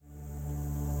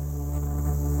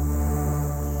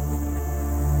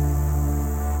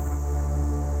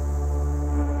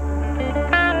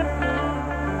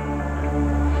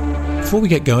Before we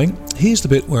get going, here's the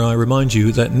bit where I remind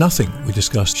you that nothing we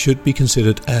discussed should be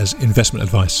considered as investment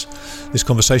advice. This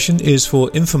conversation is for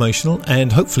informational and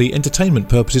hopefully entertainment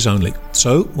purposes only.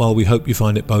 So, while we hope you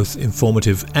find it both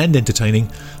informative and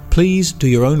entertaining, please do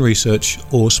your own research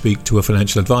or speak to a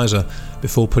financial advisor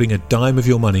before putting a dime of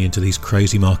your money into these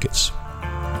crazy markets.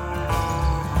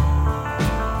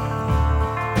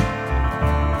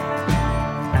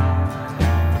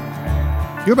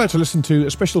 You're about to listen to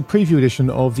a special preview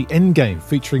edition of The Endgame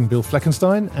featuring Bill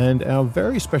Fleckenstein and our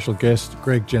very special guest,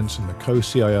 Greg Jensen, the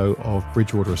co-CIO of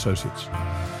Bridgewater Associates.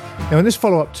 Now, in this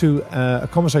follow-up to a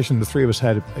conversation the three of us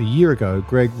had a year ago,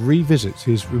 Greg revisits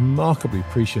his remarkably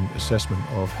prescient assessment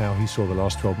of how he saw the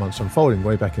last 12 months unfolding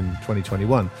way back in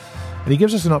 2021. And he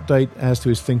gives us an update as to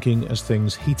his thinking as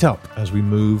things heat up as we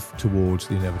move towards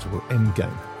the inevitable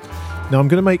endgame. Now, I'm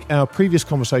going to make our previous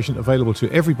conversation available to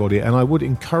everybody, and I would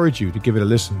encourage you to give it a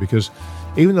listen because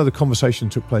even though the conversation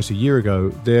took place a year ago,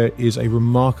 there is a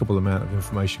remarkable amount of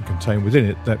information contained within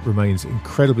it that remains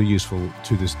incredibly useful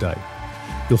to this day.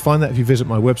 You'll find that if you visit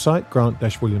my website,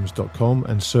 grant-williams.com,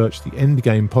 and search the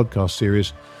Endgame podcast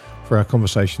series for our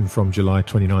conversation from July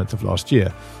 29th of last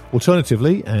year.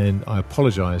 Alternatively, and I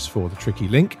apologize for the tricky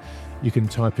link, you can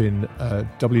type in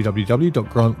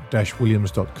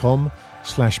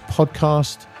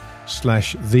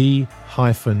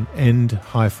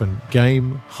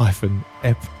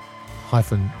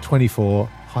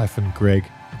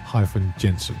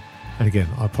And again,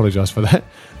 I apologize for that.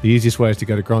 The easiest way is to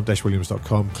go to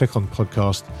grant-williams.com, click on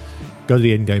podcast, go to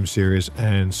the Endgame series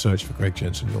and search for Greg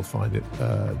Jensen. You'll find it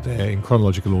there in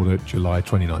chronological order, July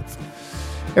 29th.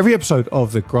 Every episode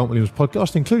of the Grant Williams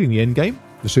podcast, including the Endgame,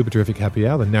 the Super Terrific Happy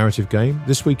Hour, the Narrative Game,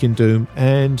 This Week in Doom,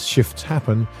 and Shifts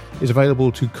Happen, is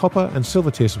available to Copper and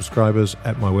Silver tier subscribers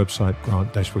at my website,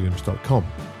 grant-williams.com.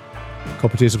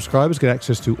 Copper tier subscribers get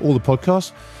access to all the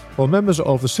podcasts, while members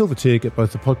of the Silver tier get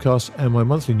both the podcast and my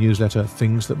monthly newsletter,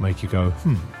 Things That Make You Go,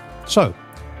 So,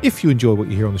 if you enjoy what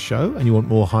you hear on the show and you want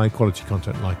more high-quality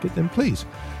content like it, then please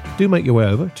do make your way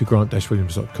over to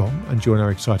grant-williams.com and join our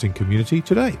exciting community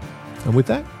today. And with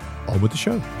that, on with the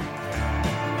show.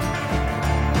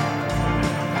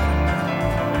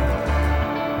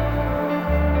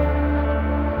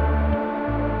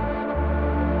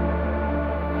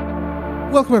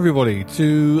 Welcome, everybody,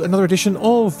 to another edition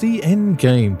of The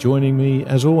Endgame. Joining me,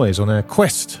 as always, on our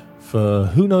quest for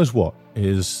who knows what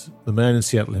is the man in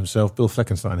Seattle himself, Bill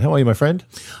Fleckenstein. How are you, my friend?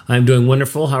 I'm doing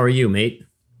wonderful. How are you, mate?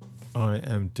 I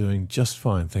am doing just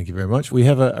fine. Thank you very much. We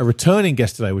have a returning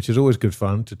guest today, which is always good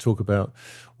fun to talk about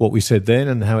what we said then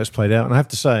and how it's played out. And I have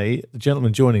to say, the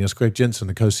gentleman joining us, Greg Jensen,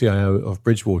 the co-CIO of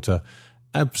Bridgewater,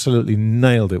 absolutely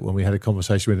nailed it when we had a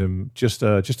conversation with him just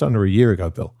under a year ago,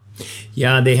 Bill.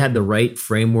 Yeah, they had the right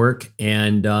framework,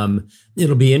 and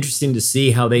it'll be interesting to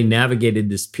see how they navigated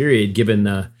this period, given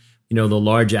the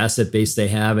large asset base they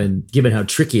have, and given how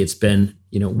tricky it's been.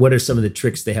 What are some of the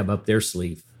tricks they have up their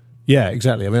sleeve? Yeah,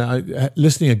 exactly. I mean,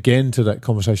 listening again to that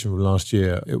conversation from last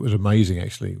year, it was amazing,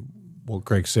 actually, what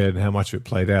Greg said and how much of it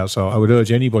played out. So I would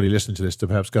urge anybody listening to this to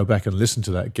perhaps go back and listen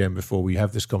to that again before we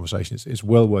have this conversation. It's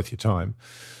well worth your time.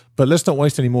 But let's not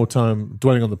waste any more time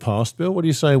dwelling on the past. Bill, what do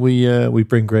you say we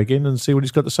bring Greg in and see what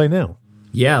he's got to say now?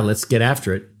 Yeah, let's get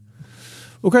after it.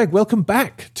 Well, Greg, welcome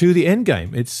back to the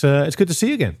Endgame. It's good to see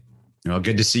you again. Well,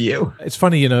 good to see you. It's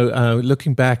funny,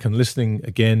 looking back and listening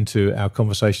again to our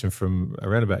conversation from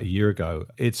around about a year ago,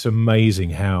 it's amazing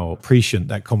how prescient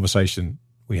that conversation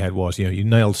we had was. You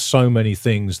nailed so many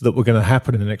things that were going to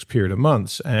happen in the next period of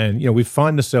months. And, we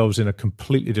find ourselves in a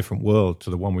completely different world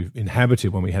to the one we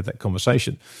inhabited when we had that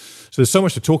conversation. So there's so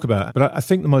much to talk about. But I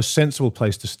think the most sensible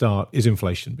place to start is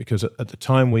inflation, because at the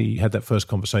time we had that first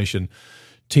conversation,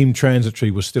 Team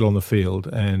Transitory was still on the field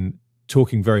and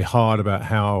talking very hard about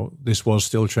how this was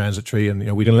still transitory and,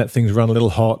 we're going to let things run a little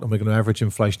hot and we're going to average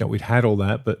inflation out. We'd had all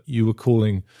that, but you were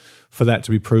calling for that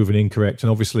to be proven incorrect. And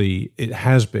obviously it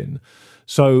has been.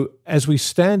 So as we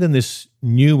stand in this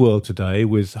new world today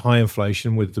with high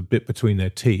inflation, with the bit between their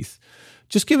teeth,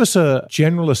 just give us a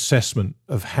general assessment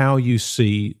of how you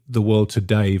see the world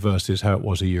today versus how it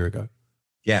was a year ago.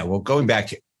 Yeah, well, going back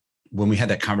to when we had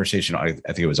that conversation, I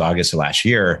think it was August of last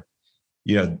year,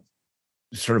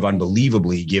 sort of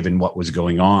unbelievably, given what was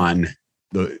going on,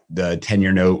 the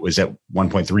 10-year note was at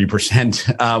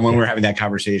 1.3% when we were having that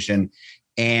conversation.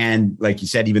 And like you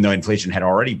said, even though inflation had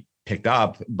already picked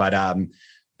up, but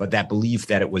that belief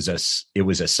that it was a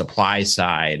supply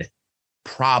side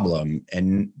problem,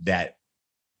 and that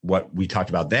what we talked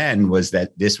about then was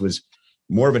that this was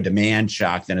more of a demand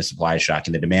shock than a supply shock,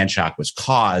 and the demand shock was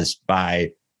caused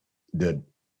by the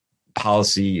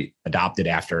policy adopted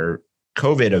after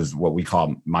COVID of what we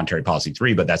call monetary policy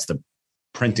 3, but that's the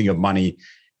printing of money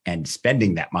and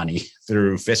spending that money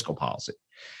through fiscal policy.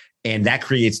 And that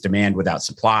creates demand without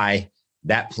supply.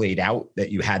 That played out,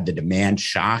 that you had the demand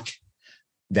shock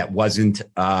that wasn't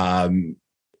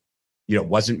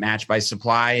matched by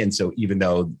supply. And so even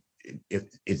though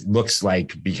it looks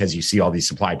like, because you see all these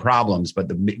supply problems, but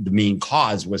the main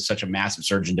cause was such a massive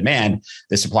surge in demand,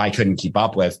 the supply couldn't keep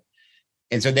up with.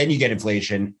 And so then you get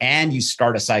inflation and you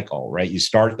start a cycle, right? You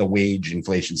start the wage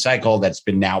inflation cycle that's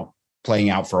been now playing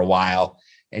out for a while,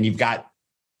 and you've got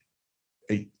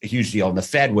a huge deal. And the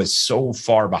Fed was so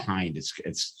far behind.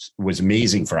 It was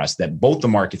amazing for us that both the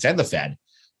markets and the Fed,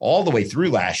 all the way through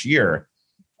last year,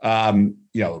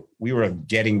 we were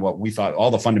getting what we thought,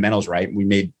 all the fundamentals right. We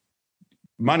made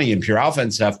money in pure alpha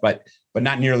and stuff, but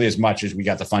not nearly as much as we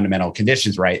got the fundamental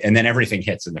conditions right. And then everything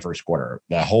hits in the first quarter.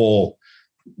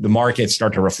 The markets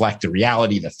start to reflect the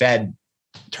reality. The Fed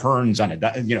turns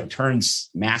turns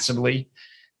massively,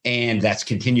 and that's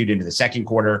continued into the second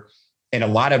quarter. And a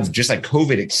lot of, just like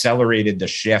COVID accelerated the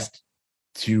shift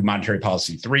to monetary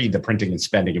policy 3, the printing and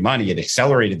spending of money, it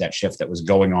accelerated that shift that was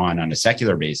going on a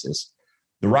secular basis.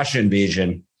 The Russian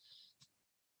invasion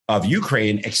of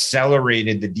Ukraine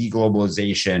accelerated the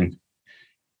deglobalization,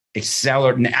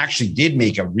 and actually did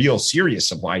make a real serious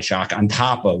supply shock on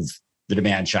top of the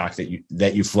demand shock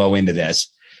that you flow into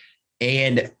this.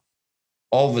 And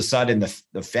all of a sudden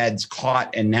the Fed's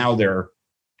caught, and now they're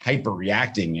hyper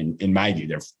reacting. In my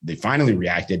view, they finally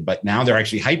reacted, but now they're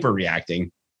actually hyper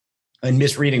reacting and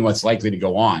misreading what's likely to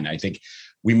go on. I think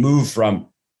we move from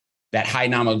that high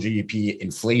nominal GDP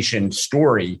inflation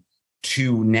story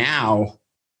to now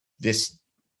this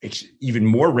even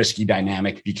more risky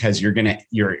dynamic, because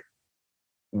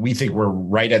we think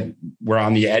we're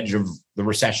on the edge of the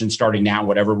recession starting now,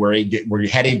 whatever, we're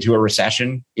heading to a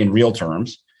recession in real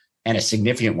terms, and a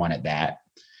significant one at that.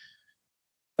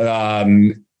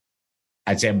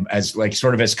 I'd say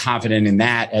as confident in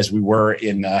that as we were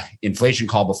in the inflation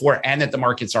call before, and that the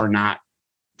markets are not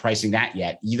pricing that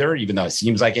yet either, even though it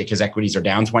seems like it, because equities are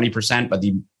down 20%, but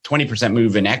the 20%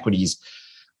 move in equities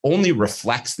only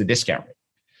reflects the discount rate,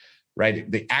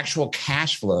 right? The actual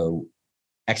cash flow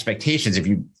expectations, if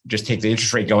you just take the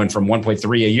interest rate going from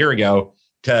 1.3 a year ago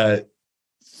to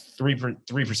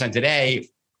 3% today,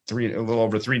 a little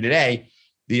over 3 today,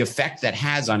 the effect that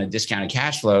has on a discounted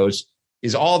cash flows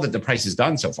is all that the price has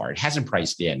done so far. It hasn't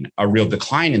priced in a real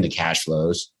decline in the cash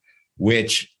flows,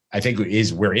 which I think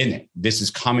we're in it. This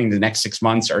is coming. The next 6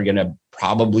 months are going to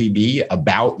probably be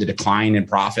about the decline in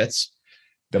profits.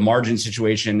 The margin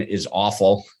situation is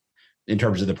awful in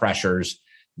terms of the pressures.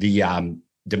 The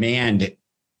demand,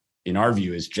 in our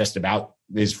view,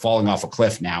 is falling off a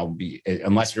cliff now,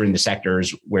 unless you're in the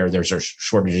sectors where there's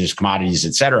shortages, commodities,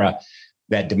 et cetera.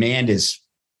 That demand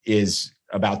is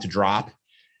about to drop.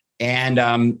 And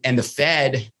the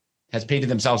Fed has painted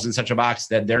themselves in such a box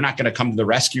that they're not going to come to the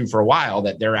rescue for a while,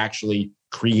 that they're actually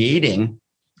creating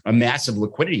a massive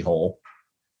liquidity hole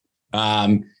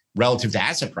relative to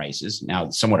asset prices. Now,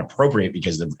 it's somewhat appropriate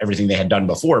because of everything they had done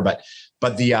before, but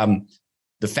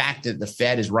the fact that the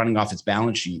Fed is running off its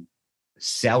balance sheet,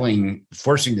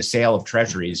 forcing the sale of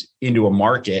treasuries into a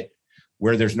market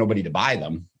where there's nobody to buy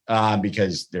them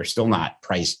because they're still not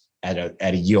priced at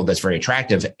a yield that's very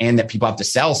attractive, and that people have to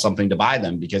sell something to buy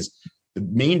them, because the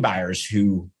main buyers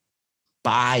who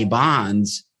buy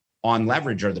bonds on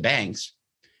leverage are the banks.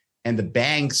 And the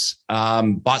banks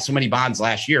bought so many bonds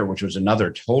last year, which was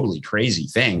another totally crazy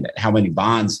thing, that how many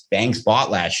bonds banks bought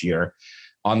last year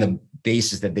on the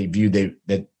basis that they viewed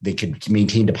that they could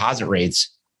maintain deposit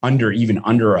rates under a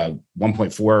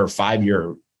 1.4 or 5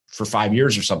 year for 5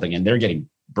 years or something. And they're getting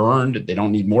burned. They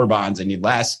don't need more bonds. They need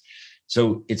less.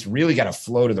 So it's really got to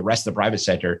flow to the rest of the private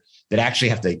sector that actually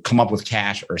have to come up with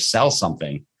cash or sell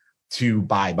something to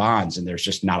buy bonds. And there's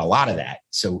just not a lot of that.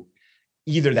 So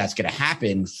either that's going to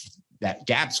happen, that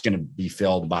gap's going to be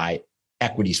filled by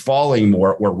equities falling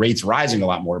more or rates rising a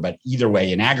lot more. But either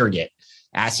way, in aggregate,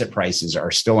 asset prices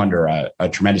are still under a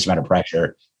tremendous amount of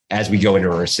pressure as we go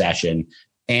into a recession.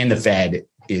 And the Fed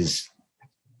is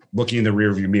looking in the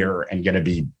rearview mirror and going to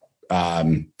be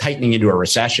tightening into a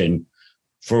recession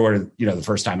for the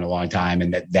first time in a long time,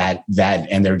 and that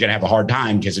and they're going to have a hard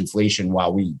time because inflation,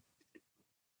 while we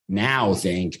now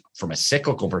think from a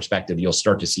cyclical perspective you'll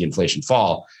start to see inflation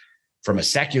fall, from a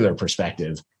secular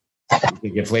perspective I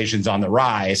think inflation's on the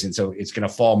rise, and so it's going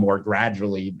to fall more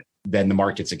gradually than the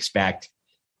markets expect,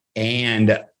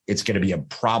 and it's going to be a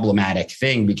problematic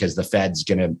thing because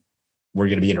we're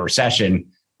going to be in a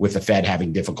recession with the Fed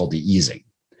having difficulty easing.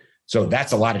 So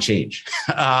that's a lot of change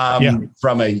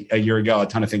from a year ago, a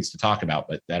ton of things to talk about,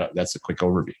 but that's a quick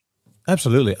overview.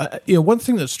 Absolutely. One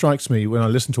thing that strikes me when I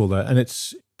listen to all that, and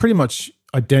it's pretty much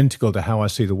identical to how I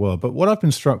see the world, but what I've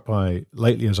been struck by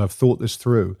lately as I've thought this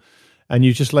through, and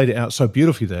you just laid it out so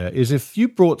beautifully there, is if you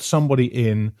brought somebody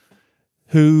in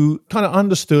who kind of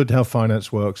understood how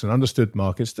finance works and understood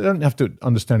markets, they don't have to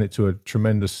understand it to a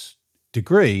tremendous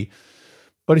degree,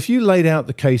 but if you laid out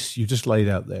the case you just laid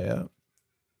out there,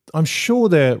 I'm sure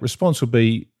their response would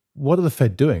be, what are the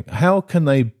Fed doing? How can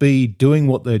they be doing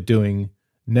what they're doing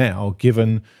now,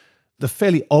 given the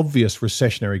fairly obvious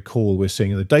recessionary call we're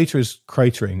seeing? The data is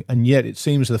cratering, and yet it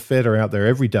seems the Fed are out there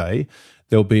every day.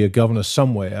 There'll be a governor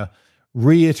somewhere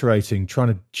reiterating, trying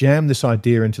to jam this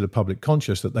idea into the public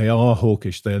conscious that they are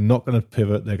hawkish. They're not going to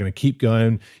pivot. They're going to keep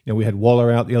going. We had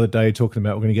Waller out the other day talking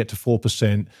about we're going to get to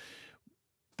 4%.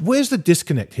 Where's the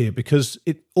disconnect here? Because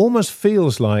it almost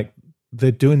feels like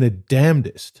they're doing their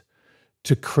damnedest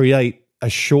to create a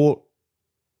short,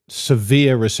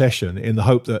 severe recession in the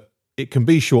hope that it can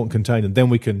be short and contained, and then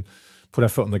we can put our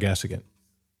foot on the gas again.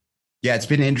 Yeah, it's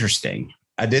been interesting.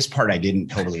 This part I didn't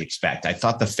totally expect. I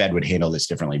thought the Fed would handle this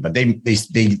differently, but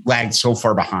they lagged so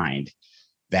far behind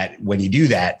that when you do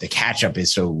that, the catch up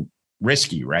is so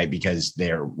risky, right? Because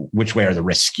which way are the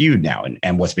risks skewed now?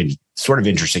 And what's been sort of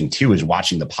interesting too is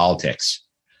watching the politics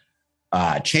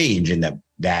change, and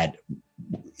that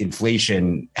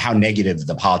inflation, how negative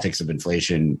the politics of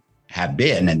inflation have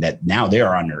been, and that now they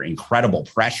are under incredible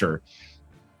pressure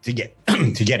to get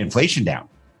inflation down,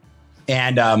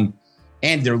 and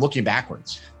they're looking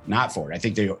backwards, not forward. I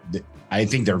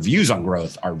think their views on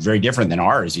growth are very different than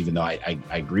ours, even though I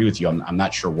agree with you. I'm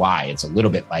not sure why. It's a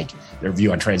little bit like their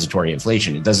view on transitory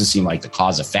inflation. It doesn't seem like the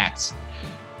cause effects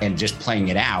and just playing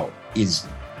it out is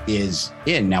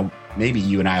in. Now, maybe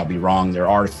you and I will be wrong. There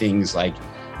are things like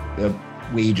the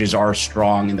wages are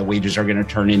strong and the wages are going to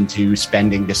turn into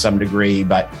spending to some degree.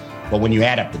 But when you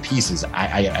add up the pieces,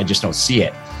 I just don't see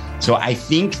it. So I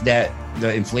think that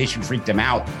the inflation freaked them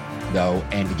out, though,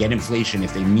 and to get inflation,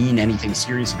 if they mean anything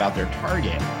serious about their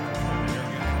target.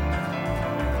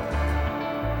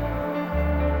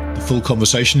 The full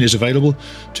conversation is available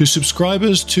to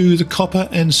subscribers to the copper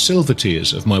and silver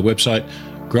tiers of my website,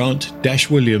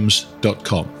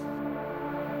 grant-williams.com.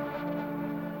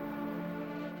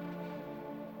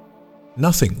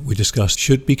 Nothing we discussed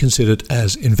should be considered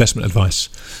as investment advice.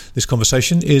 This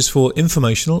conversation is for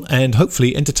informational and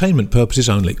hopefully entertainment purposes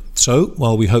only. So,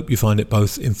 while we hope you find it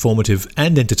both informative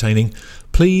and entertaining,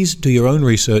 please do your own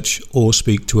research or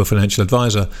speak to a financial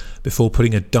advisor before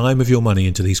putting a dime of your money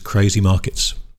into these crazy markets.